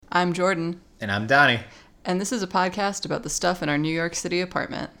I'm Jordan. And I'm Donnie. And this is a podcast about the stuff in our New York City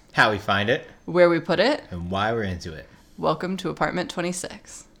apartment. How we find it. Where we put it. And why we're into it. Welcome to Apartment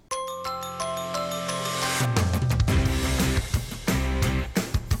 26.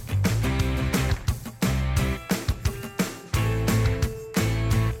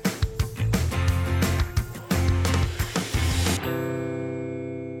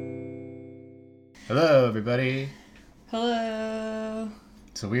 Hello, everybody. Hello.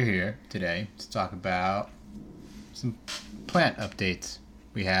 So we're here today to talk about some plant updates.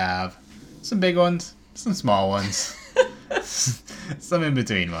 We have some big ones, some small ones, some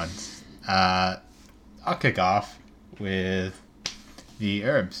in-between ones. I'll kick off with the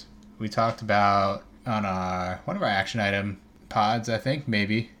herbs. We talked about on one of our action item pods, I think,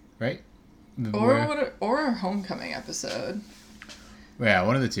 maybe, right? Or our homecoming episode. Yeah,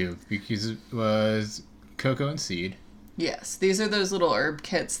 one of the two, because it was cocoa and seed. Yes, these are those little herb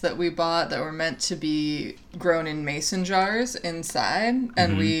kits that we bought that were meant to be grown in mason jars inside,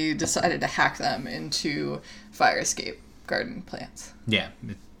 and we decided to hack them into fire escape garden plants. Yeah,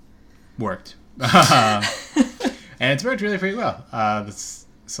 it worked. And it's worked really pretty well. The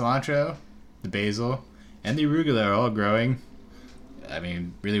cilantro, the basil, and the arugula are all growing,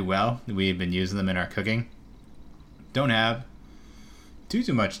 really well. We've been using them in our cooking. Don't have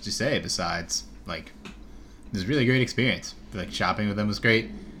too much to say besides, it was a really great experience. Shopping with them was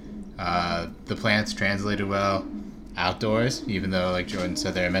great. The plants translated well outdoors, even though, like Jordan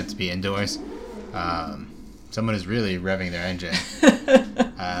said, they're meant to be indoors. Someone is really revving their engine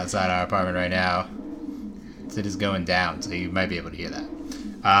outside our apartment right now. It is going down, so you might be able to hear that.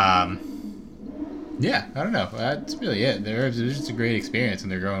 Yeah, I don't know. That's really it. The herbs, it was just a great experience,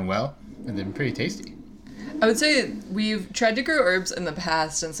 and they're growing well, and they're pretty tasty. I would say we've tried to grow herbs in the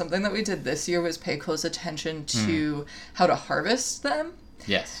past, and something that we did this year was pay close attention to how to harvest them.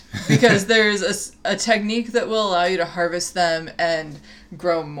 Yes. Because there's a technique that will allow you to harvest them and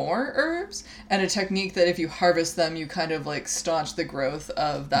grow more herbs, and a technique that if you harvest them, you kind of staunch the growth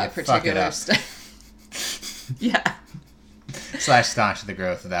of that particular stem. Yeah. /staunch the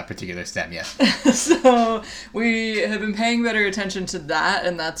growth of that particular stem, yes. So we have been paying better attention to that,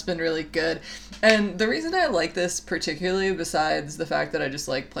 and that's been really good. And the reason I like this particularly, besides the fact that I just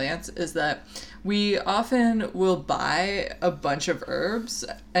like plants, is that we often will buy a bunch of herbs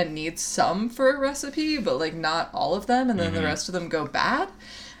and need some for a recipe, but not all of them, and then the rest of them go bad.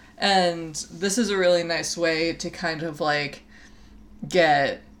 And this is a really nice way to kind of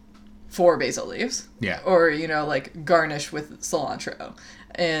get 4 basil leaves. Yeah. Or, garnish with cilantro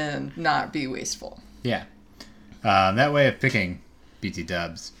and not be wasteful. Yeah. That way of picking BT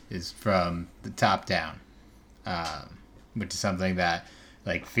dubs is from the top down, which is something that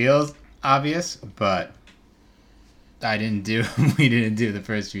feels obvious, but we didn't do the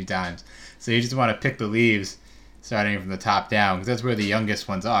first few times. So you just want to pick the leaves starting from the top down, because that's where the youngest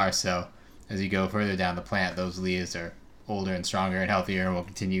ones are. So as you go further down the plant, those leaves are older and stronger and healthier, and will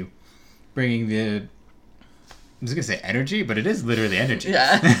continue bringing I was going to say energy, but it is literally energy.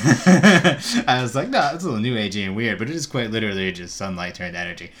 Yeah. I was like, no, it's a little new agey and weird, but it is quite literally just sunlight turned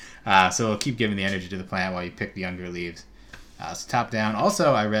energy. So it'll keep giving the energy to the plant while you pick the younger leaves. So top down.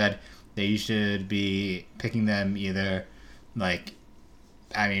 Also, I read that you should be picking them either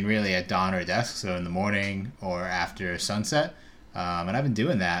really at dawn or dusk, so in the morning or after sunset. And I've been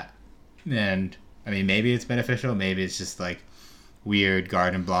doing that. And maybe it's beneficial. Maybe it's just weird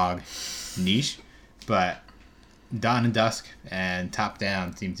garden blog niche, but dawn and dusk and top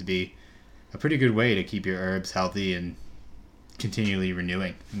down seem to be a pretty good way to keep your herbs healthy and continually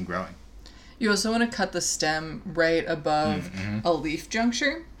renewing and growing. You also want to cut the stem right above a leaf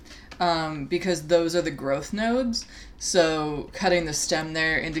juncture, because those are the growth nodes. So cutting the stem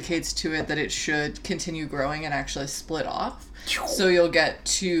there indicates to it that it should continue growing and actually split off. So you'll get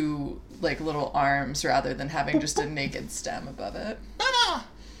 2 little arms rather than having just a naked stem above it.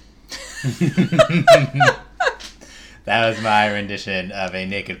 That was my rendition of a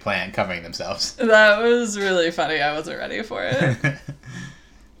naked plant covering themselves. That was really funny. I wasn't ready for it. But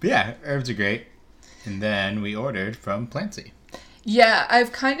yeah, herbs are great. And then we ordered from Plantsy. Yeah,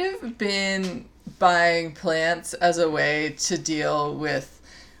 I've kind of been buying plants as a way to deal with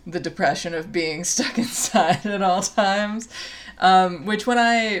the depression of being stuck inside at all times. Which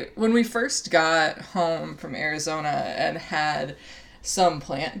when we first got home from Arizona and had some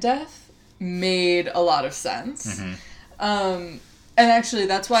plant death, made a lot of sense. And actually,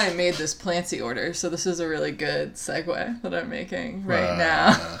 that's why I made this Plantsy order. So this is a really good segue that I'm making right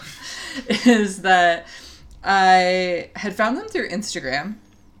now. Is that I had found them through Instagram,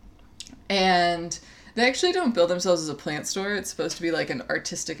 and They actually don't build themselves as a plant store. It's supposed to be like an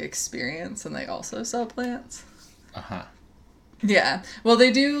artistic experience, and they also sell plants. Uh-huh. Yeah. Well,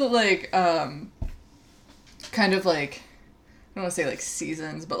 they do like kind of like, I don't want to say like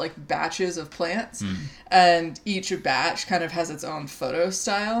seasons, but like batches of plants. And each batch kind of has its own photo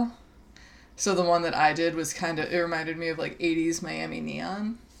style. So the one that I did was it reminded me of like 80s Miami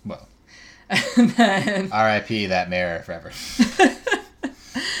neon. Well. And then R.I.P. that mirror forever.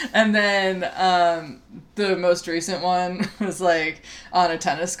 And then the most recent one was like on a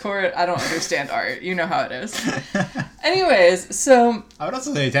tennis court. I don't understand art. You know how it is. Anyways, so I would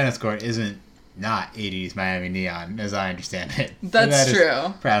also say a tennis court isn't not 80s Miami neon, as I understand it. That's so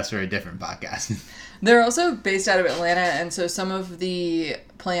true. Perhaps for a different podcast. They're also based out of Atlanta, and so some of the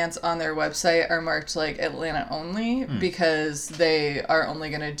plants on their website are marked like Atlanta only because they are only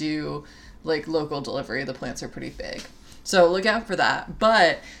going to do like local delivery. The plants are pretty big. So look out for that.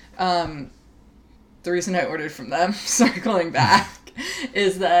 But the reason I ordered from them, circling back,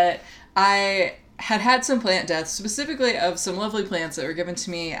 is that I had some plant deaths, specifically of some lovely plants that were given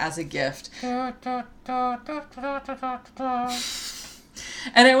to me as a gift. And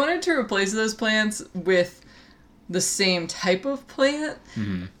I wanted to replace those plants with the same type of plant.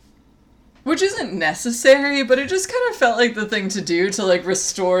 Which isn't necessary, but it just kind of felt like the thing to do to, like,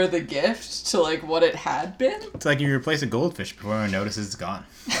 restore the gift to, like, what it had been. It's like you replace a goldfish before one notices it's gone.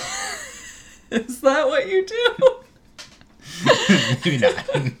 Is that what you do? Maybe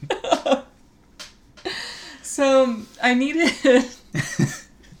not. So, I needed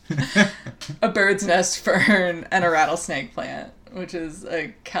a bird's nest fern and a rattlesnake plant, which is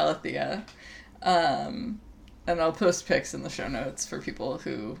a calathea. And I'll post pics in the show notes for people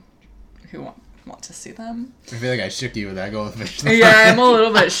who want to see them. I feel like I shook you with that goldfish. Yeah, I'm a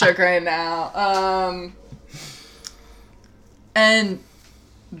little bit shook right now. And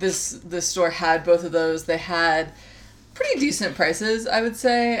this store had both of those. They had pretty decent prices, I would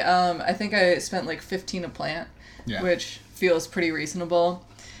say. I think I spent like $15 a plant, which feels pretty reasonable.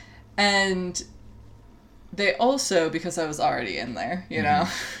 And they also, because I was already in there, you know,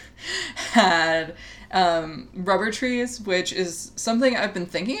 had rubber trees, which is something I've been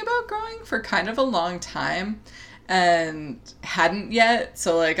thinking about growing for kind of a long time and hadn't yet.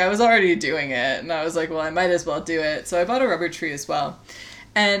 So like I was already doing it and I was like, well, I might as well do it. So I bought a rubber tree as well.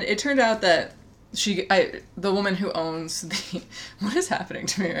 And it turned out that the woman who owns the, what is happening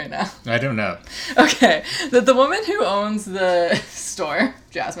to me right now? I don't know. Okay. That the woman who owns the store,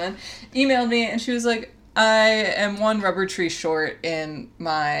 Jasmine, emailed me and she was like, I am one rubber tree short in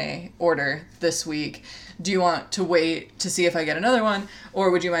my order this week. Do you want to wait to see if I get another one,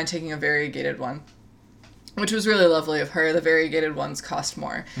 or would you mind taking a variegated one? Which was really lovely of her. The variegated ones cost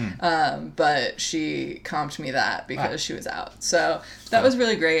more, but she comped me that because she was out. So that was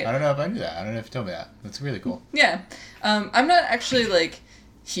really great. I don't know if I knew that. I don't know if you told me that. That's really cool. Yeah. I'm not actually, like,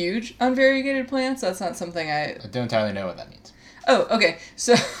 huge on variegated plants. That's not something I don't entirely know what that means. Oh, okay.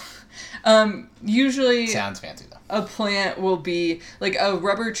 So... usually sounds fancy though. A plant will be like a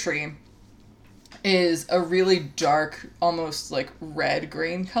rubber tree is a really dark, almost like red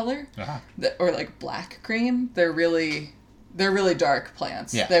green color, or like black green. They're really dark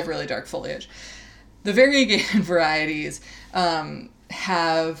plants. Yeah. They have really dark foliage. The variegated varieties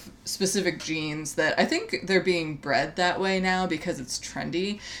have specific genes that I think they're being bred that way now because it's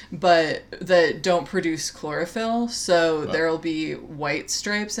trendy, but that don't produce chlorophyll. So there'll be white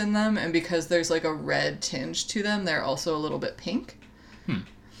stripes in them, and because there's like a red tinge to them, they're also a little bit pink.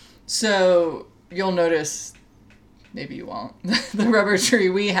 So you'll notice, maybe you won't, the rubber tree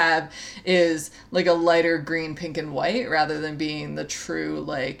we have is like a lighter green, pink, and white rather than being the true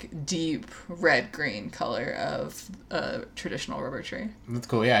like deep red green color of a traditional rubber tree. That's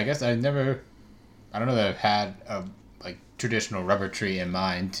cool. Yeah, I guess I don't know that I've had a like traditional rubber tree in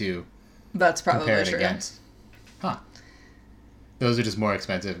mind to That's probably compare it true. against. Those are just more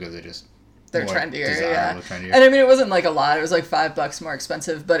expensive because they're trendier, trendier. And I mean, it wasn't like a lot. It was like $5 more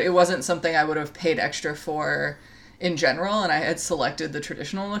expensive, but it wasn't something I would have paid extra for in general. And I had selected the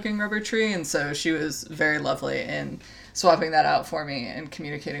traditional looking rubber tree, and so she was very lovely in swapping that out for me and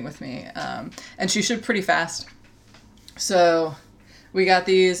communicating with me. And she shipped pretty fast. So we got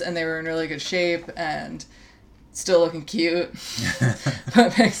these, and they were in really good shape and still looking cute.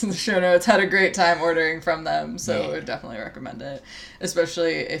 Put pics in the show notes. Had a great time ordering from them, so I would definitely recommend it,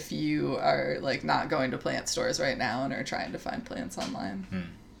 especially if you are like not going to plant stores right now and are trying to find plants online.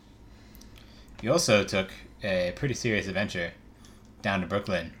 You also took a pretty serious adventure down to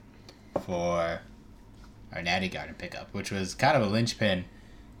Brooklyn for our Natty Garden pickup, which was kind of a linchpin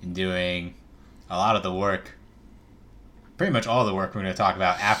in doing a lot of the work pretty much all the work we're going to talk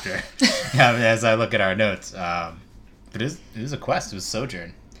about after, as I look at our notes. But it is a quest. It was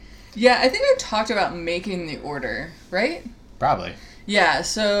Sojourn. Yeah, I think I talked about making the order, right? Probably. Yeah,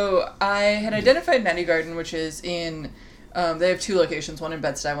 so I had identified Natty Garden, which is in, they have 2 locations, one in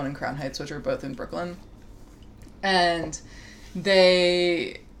Bed-Stuy, one in Crown Heights, which are both in Brooklyn. And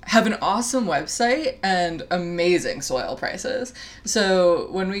they have an awesome website and amazing soil prices. So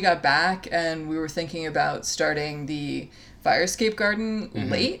when we got back and we were thinking about starting the fire escape garden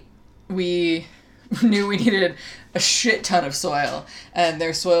late, we knew we needed a shit ton of soil, and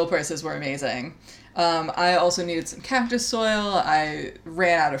their soil prices were amazing. I also needed some cactus soil. I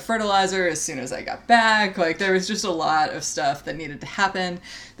ran out of fertilizer as soon as I got back. Like, there was just a lot of stuff that needed to happen.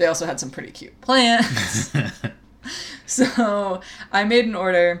 They also had some pretty cute plants. So I made an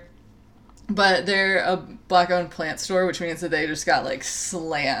order, but they're a Black-owned plant store, which means that they just got, like,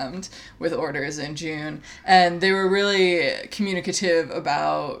 slammed with orders in June. And they were really communicative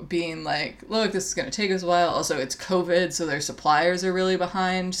about being like, look, this is going to take us a while. Also, it's COVID, so their suppliers are really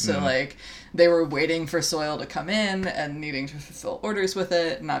behind. So, like, they were waiting for soil to come in and needing to fulfill orders with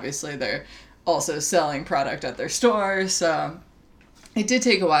it. And obviously, they're also selling product at their store. So it did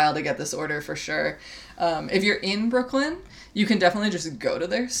take a while to get this order for sure. If you're in Brooklyn, you can definitely just go to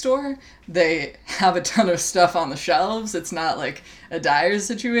their store. They have a ton of stuff on the shelves. It's not like a dire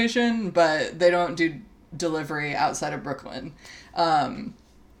situation, but they don't do delivery outside of Brooklyn.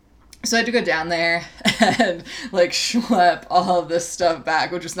 So I had to go down there and, like, schlep all of this stuff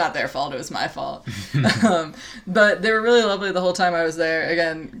back, which was not their fault. It was my fault. But they were really lovely the whole time I was there.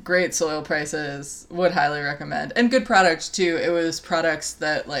 Again, great soil prices. Would highly recommend. And good products, too. It was products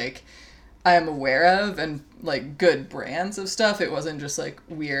that, like, I am aware of and, like, good brands of stuff. It wasn't just, like,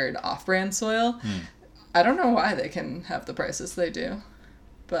 weird off-brand soil. I don't know why they can have the prices they do,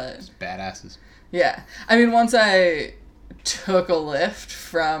 but... It's badasses. Yeah. I mean, once I took a lift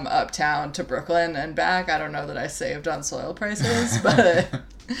from uptown to Brooklyn and back, I don't know that I saved on soil prices, but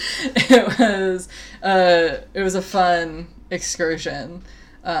it was a fun excursion.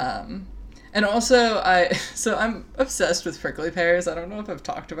 And also, I'm obsessed with prickly pears. I don't know if I've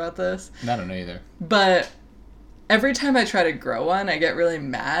talked about this. I don't know either. But every time I try to grow one, I get really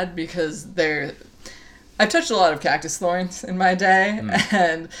mad because I've touched a lot of cactus thorns in my day,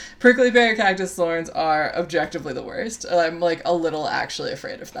 and prickly pear cactus thorns are objectively the worst. I'm, like, a little actually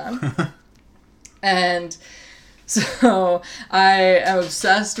afraid of them. And so I am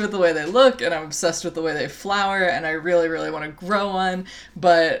obsessed with the way they look, and I'm obsessed with the way they flower, and I really, really want to grow one,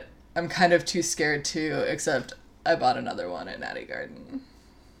 but I'm kind of too scared to, except I bought another one at Natty Garden.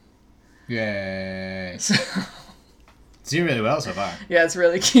 Yay. So, it's doing really well so far. Yeah, it's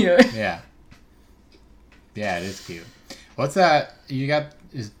really cute. Yeah. Yeah, it is cute. What's that? You got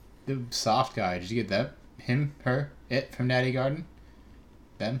is the soft guy. Did you get that? Him, her, it from Natty Garden?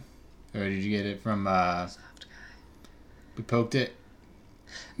 Them? Or did you get it from Soft guy. We poked it?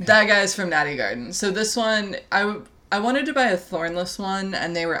 That guy's from Natty Garden. So this one, I wanted to buy a thornless one,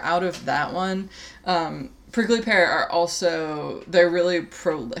 and they were out of that one. Prickly pear are also, they're really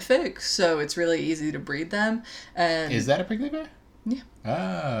prolific, so it's really easy to breed them. And Is that a prickly pear? Yeah.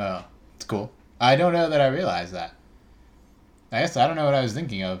 Oh, it's cool. I don't know that I realized that. I guess I don't know what I was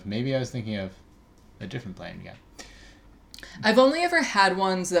thinking of. Maybe I was thinking of a different plant. Yeah. I've only ever had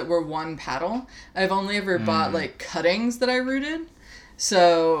ones that were one paddle. I've only ever bought, like, cuttings that I rooted.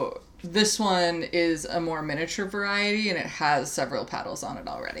 So this one is a more miniature variety, and it has several paddles on it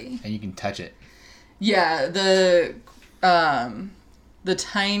already. And you can touch it. Yeah, the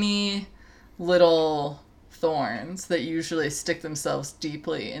tiny little thorns that usually stick themselves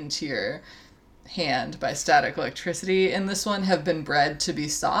deeply into your hand by static electricity in this one have been bred to be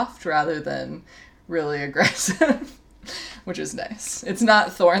soft rather than really aggressive, which is nice. It's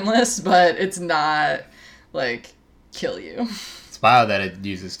not thornless, but it's not, like, kill you. It's wild that it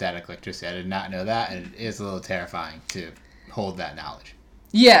uses static electricity. I did not know that, and it is a little terrifying to hold that knowledge.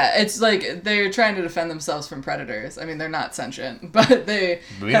 Yeah, it's like they're trying to defend themselves from predators. I mean, they're not sentient, but they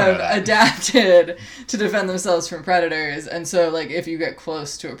have adapted to defend themselves from predators. And so, like, if you get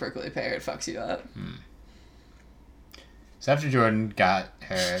close to a prickly pear, it fucks you up. So after Jordan got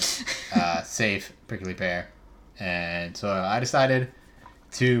her safe prickly pear, and so I decided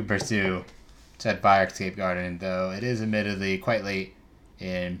to pursue said fire escape garden, though it is admittedly quite late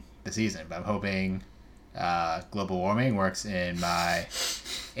in the season. But I'm hoping global warming works in my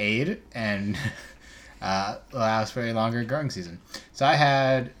aid and allows for a longer growing season. So I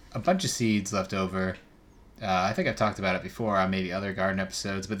had a bunch of seeds left over. I think I've talked about it before on maybe other garden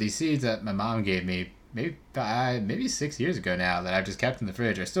episodes, but these seeds that my mom gave me maybe 6 years ago now that I've just kept in the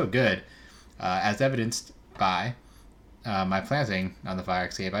fridge are still good, as evidenced by my planting on the fire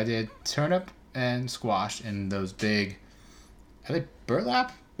escape, I did turnip and squash in those big, are they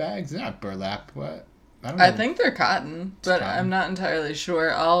burlap bags? They're not burlap. What? I don't know. I think they're cotton, but cotton. I'm not entirely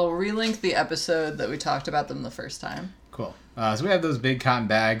sure. I'll relink the episode that we talked about them the first time. Cool. So we have those big cotton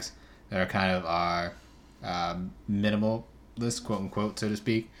bags that are kind of our minimalist, quote unquote, so to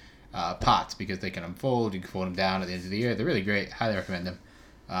speak, pots, because they can unfold. You can fold them down at the end of the year. They're really great. Highly recommend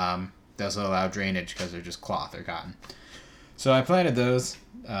them. They also allow drainage because they're just cloth or cotton. So I planted those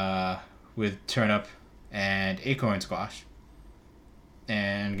with turnip and acorn squash,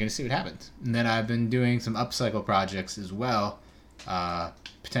 and gonna see what happens. And then I've been doing some upcycle projects as well,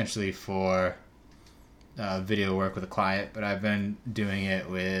 potentially for video work with a client, but I've been doing it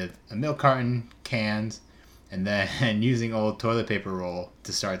with a milk carton, cans, and then using old toilet paper roll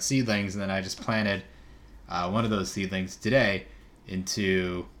to start seedlings. And then I just planted one of those seedlings today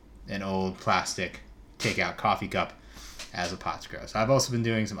into an old plastic takeout coffee cup as a pot to grow. So I've also been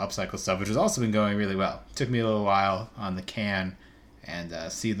doing some upcycle stuff, which has also been going really well. It took me a little while on the can and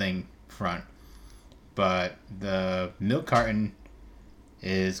seedling front, but the milk carton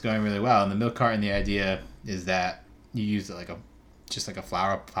is going really well. And the milk carton, the idea is that you use it like a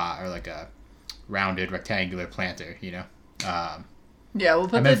flower pot or like a rounded rectangular planter, you know. Yeah, we'll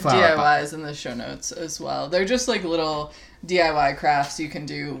put the DIYs in the show notes as well. They're just like little DIY crafts you can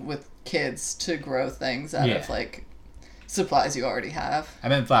do with kids to grow things out of like supplies you already have. I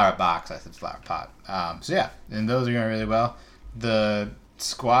meant flower box. I said flower pot. So yeah, and those are going really well. The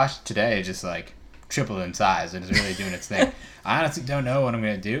squash today just like tripled in size and is really doing its thing. I honestly don't know what I'm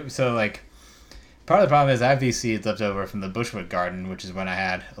going to do. So like part of the problem is I have these seeds left over from the Bushwood garden, which is when I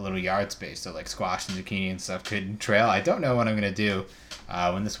had a little yard space, so like squash and zucchini and stuff could trail. I don't know what I'm going to do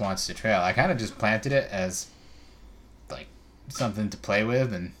when this wants to trail. I kind of just planted it as like something to play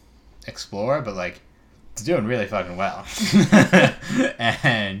with and explore, but like it's doing really fucking well.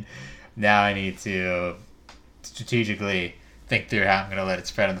 And now I need to strategically think through how I'm going to let it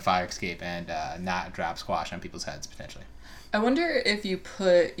spread on the fire escape and not drop squash on people's heads potentially. I wonder if you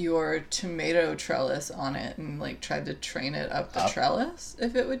put your tomato trellis on it and like tried to train it up the trellis,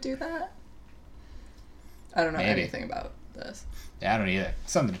 if it would do that. I don't know anything about this. Yeah, I don't either.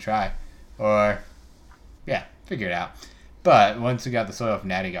 Something to try. Or, yeah, figure it out. But once we got the soil from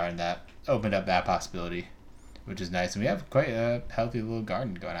Natty Garden, that opened up that possibility, which is nice. And we have quite a healthy little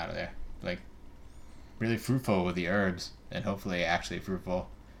garden going out of there. Like, really fruitful with the herbs, and hopefully actually fruitful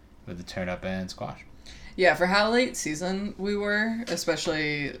with the turnip and squash. Yeah, for how late season we were,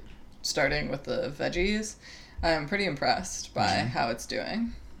 especially starting with the veggies, I'm pretty impressed by how it's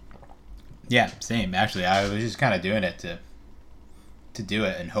doing. Yeah, same. Actually, I was just kind of doing it to do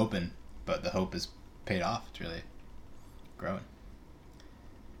it and hoping, but the hope is paid off. It's really growing.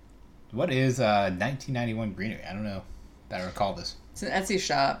 What is 1991 Greenery? I don't know that I recall this. It's an Etsy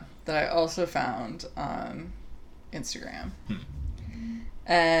shop that I also found on Instagram.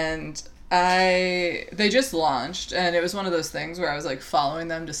 And they just launched, and it was one of those things where I was like following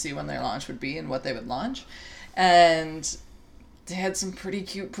them to see when their launch would be and what they would launch. And they had some pretty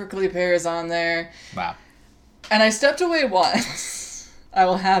cute prickly pears on there. Wow. And I stepped away once. I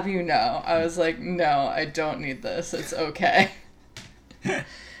will have you know. I was like, no, I don't need this. It's okay.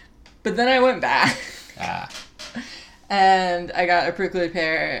 But then I went back. And I got a prickly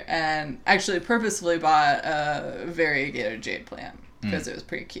pear and actually purposefully bought a variegated jade plant because it was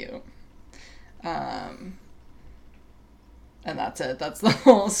pretty cute. And that's it. That's the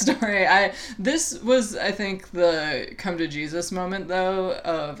whole story. This was, I think, the come to Jesus moment, though,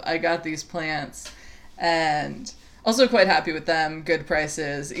 of I got these plants and also quite happy with them. Good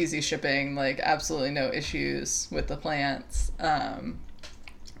prices, easy shipping, like absolutely no issues with the plants.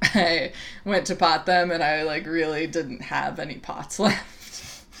 I went to pot them and I like really didn't have any pots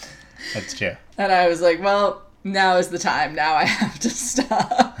left. That's true. And I was like, well, now is the time. Now I have to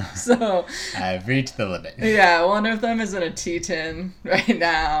stop. So I've reached the limit. Yeah, one of them is in a tea tin right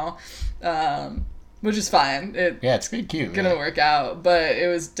now, which is fine. It's pretty cute. Gonna work out, but it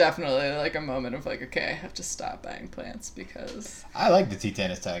was definitely like a moment of like, okay, I have to stop buying plants because I like the tea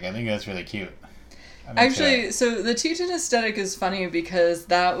tin aesthetic. I think that's really cute. Actually, so the tea tin aesthetic is funny because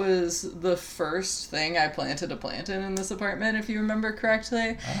that was the first thing I planted a plant in this apartment, if you remember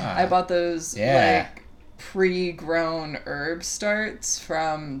correctly. I bought those like pre-grown herb starts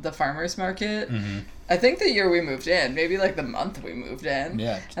from the farmer's market. I think the year we moved in, maybe like the month we moved in.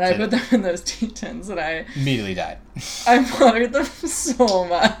 Yeah. And I put them in those tea tins and I immediately died. I watered them so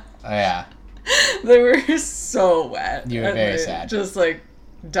much. Oh yeah. They were so wet. You were very sad. Just like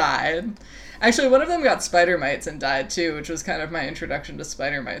died. Actually, one of them got spider mites and died too, which was kind of my introduction to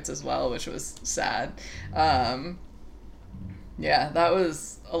spider mites as well, which was sad. Yeah, that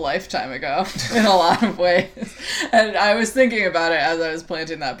was a lifetime ago in a lot of ways. And I was thinking about it as I was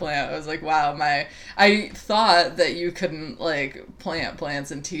planting that plant. I was like, wow, I thought that you couldn't like plant plants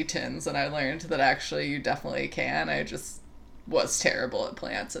in tea tins, and I learned that actually you definitely can. I just was terrible at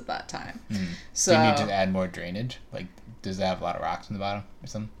plants at that time. So Do you need to add more drainage? Like, does it have a lot of rocks in the bottom or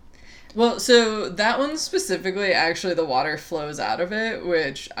something? Well, so that one specifically, actually, the water flows out of it,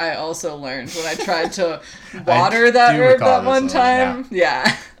 which I also learned when I tried to water that herb that one time.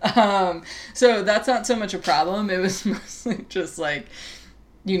 Yeah. So that's not so much a problem. It was mostly just like,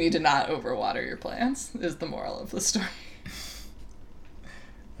 you need to not overwater your plants, is the moral of the story.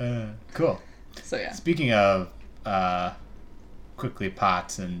 Cool. So, yeah. Speaking of quickly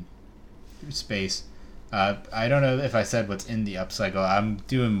pots and space, I don't know if I said what's in the upcycle. I'm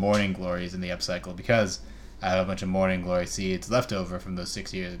doing morning glories in the upcycle because I have a bunch of morning glory seeds left over from those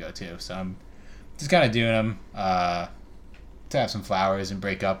 6 years ago too. So I'm just kind of doing them to have some flowers and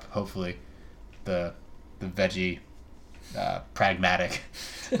break up, hopefully, the veggie pragmatic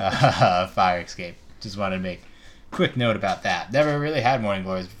fire escape. Just wanted to make a quick note about that. Never really had morning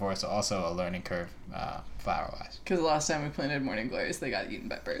glories before, so also a learning curve flower-wise. Because the last time we planted morning glories, they got eaten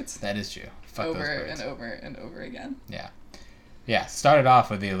by birds. That is true. Fuck over those birds. and over and over again. Yeah. Started off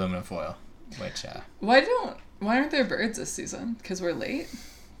with the aluminum foil, which Why aren't there birds this season? Because we're late?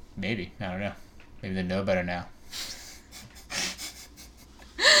 maybe, I don't know. Maybe they know better now.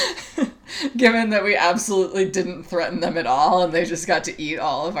 Given that we absolutely didn't threaten them at all and they just got to eat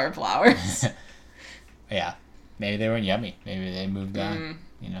all of our flowers. Yeah. Maybe they weren't yummy. Maybe they moved on.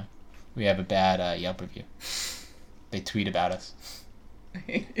 You know, we have a bad Yelp review. They tweet about us. I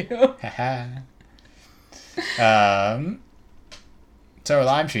hate you. So our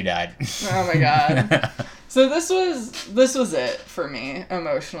lime tree died. Oh my god. So this was it for me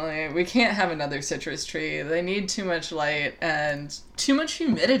emotionally. We can't have another citrus tree. They need too much light and too much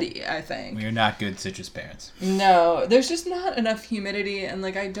humidity, I think. We are not good citrus parents. No, there's just not enough humidity, and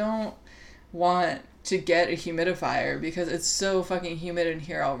like I don't want to get a humidifier because it's so fucking humid in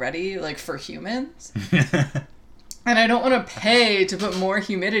here already, like for humans. And I don't want to pay to put more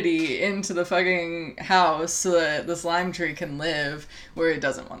humidity into the fucking house so that this lime tree can live where it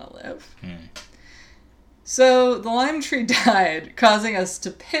doesn't want to live. So the lime tree died, causing us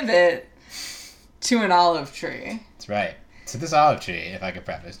to pivot to an olive tree. That's right. So this olive tree, if I could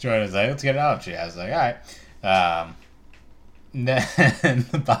preface, Jordan was like, let's get an olive tree. I was like, all right. Then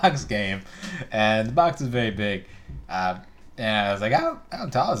the box came, and the box was very big. And I was like, how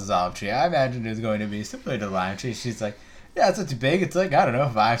tall is this olive tree? I imagined it was going to be similar to the lime tree. She's like, yeah, it's not too big. It's like, I don't know,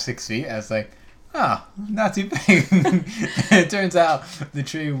 5-6 feet. I was like, oh, not too big. And it turns out the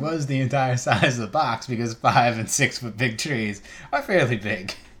tree was the entire size of the box because 5 and 6 foot big trees are fairly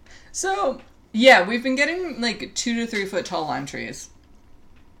big. So, yeah, we've been getting like 2 to 3 foot tall lime trees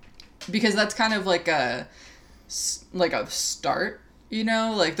because that's kind of like a start. You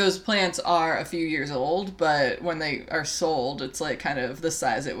know, like those plants are a few years old, but when they are sold, it's like kind of the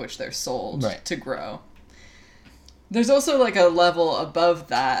size at which they're sold to grow. There's also like a level above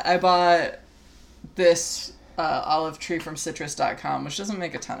that. I bought this olive tree from citrus.com, which doesn't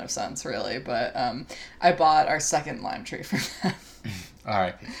make a ton of sense really, but I bought our second lime tree from them. All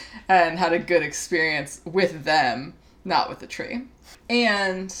right. And had a good experience with them, not with the tree.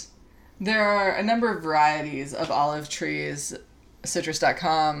 And there are a number of varieties of olive trees.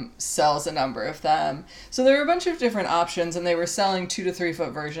 Citrus.com sells a number of them. So there were a bunch of different options, and they were selling 2 to 3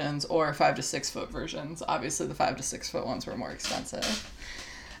 foot versions or 5 to 6 foot versions. Obviously, the 5 to 6 foot ones were more expensive.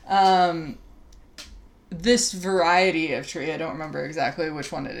 This variety of tree, I don't remember exactly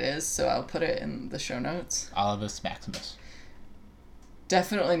which one it is, so I'll put it in the show notes. Olivus maximus.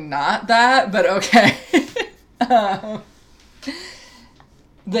 Definitely not that, but okay.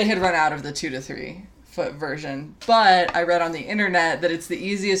 They had run out of the 2 to 3 foot version, but I read on the internet that it's the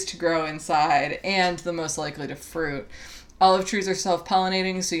easiest to grow inside and the most likely to fruit. Olive trees are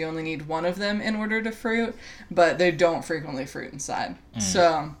self-pollinating, so you only need one of them in order to fruit, but they don't frequently fruit inside.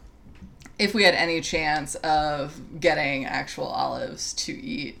 So if we had any chance of getting actual olives to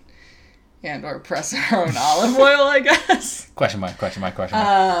eat and or press our own olive oil, I guess. Question mark.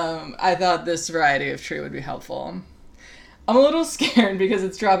 I thought this variety of tree would be helpful. I'm a little scared because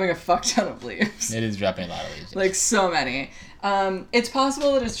it's dropping a fuck ton of leaves. It is dropping a lot of leaves. Like, so many. It's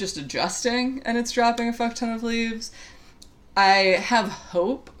possible that it's just adjusting and it's dropping a fuck ton of leaves. I have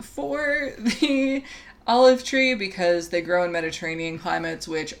hope for the olive tree because they grow in Mediterranean climates,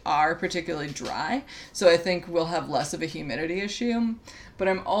 which are particularly dry. So I think we'll have less of a humidity issue. But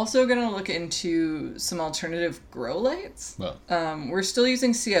I'm also going to look into some alternative grow lights. Well. We're still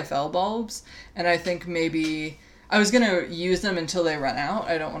using CFL bulbs, and I think maybe I was going to use them until they run out.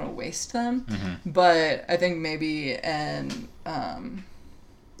 I don't want to waste them. But I think maybe an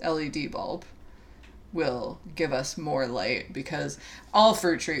LED bulb will give us more light because all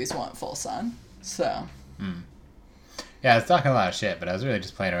fruit trees want full sun. So. Yeah, it's talking a lot of shit, but I was really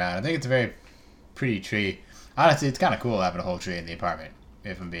just playing around. I think it's a very pretty tree. Honestly, it's kind of cool having a whole tree in the apartment,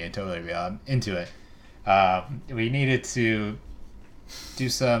 if I'm being totally real into it. We needed to do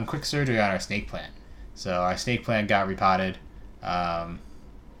some quick surgery on our snake plant. So our snake plant got repotted.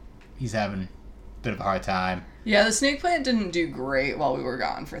 He's having a bit of a hard time. Yeah, the snake plant didn't do great while we were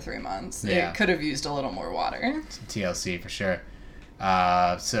gone for 3 months. Yeah. It could have used a little more water. Some TLC for sure.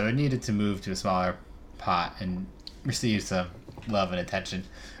 So it needed to move to a smaller pot and receive some love and attention.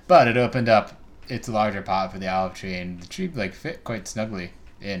 But it opened up its larger pot for the olive tree, and the tree fit quite snugly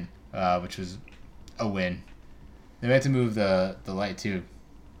in, which was a win. Then we had to move the light too.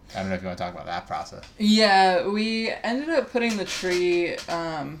 I don't know if you want to talk about that process. Yeah, we ended up putting the tree,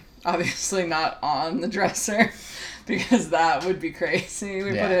 obviously not on the dresser, because that would be crazy.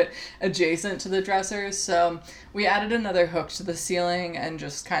 We put it adjacent to the dresser, so we added another hook to the ceiling and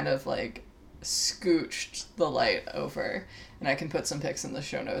just kind of scooched the light over. And I can put some pics in the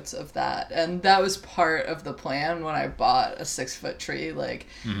show notes of that. And that was part of the plan when I bought a 6-foot tree,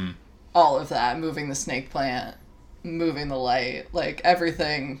 all of that, moving the snake plant, moving the light,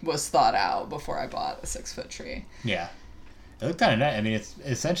 everything was thought out before I bought a 6-foot tree. Yeah. It looked kind of nice. I mean, it's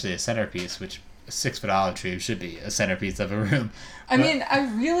essentially a centerpiece, which a 6-foot olive tree should be a centerpiece of a room. I mean, I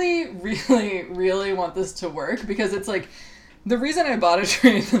really, really, really want this to work because it's the reason I bought a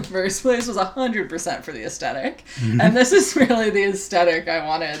tree in the first place was 100% for the aesthetic. And this is really the aesthetic I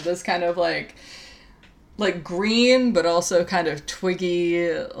wanted. This kind of green, but also kind of twiggy,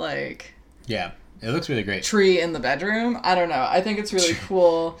 Yeah, it looks really great. Tree in the bedroom. I don't know. I think it's really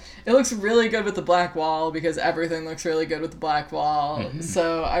cool. It looks really good with the black wall because everything looks really good with the black wall.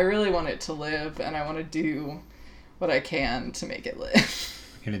 So I really want it to live, and I want to do what I can to make it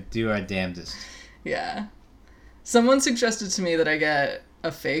live. We're going to do our damnedest. Yeah. Someone suggested to me that I get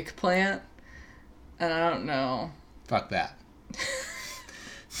a fake plant, and I don't know. Fuck that.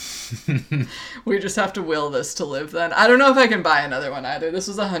 We just have to will this to live then. I don't know if I can buy another one either. This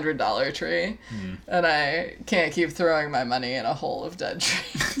was a $100 tree, and I can't keep throwing my money in a hole of dead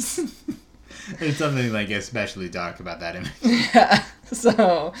trees. There's something especially dark about that image. Yeah.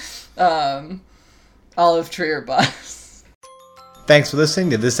 So, olive tree or bust. Thanks for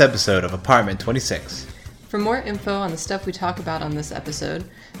listening to this episode of Apartment 26. For more info on the stuff we talk about on this episode,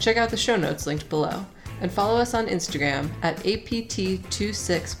 check out the show notes linked below, and follow us on Instagram at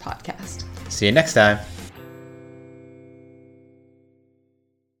APT26podcast. See you next time.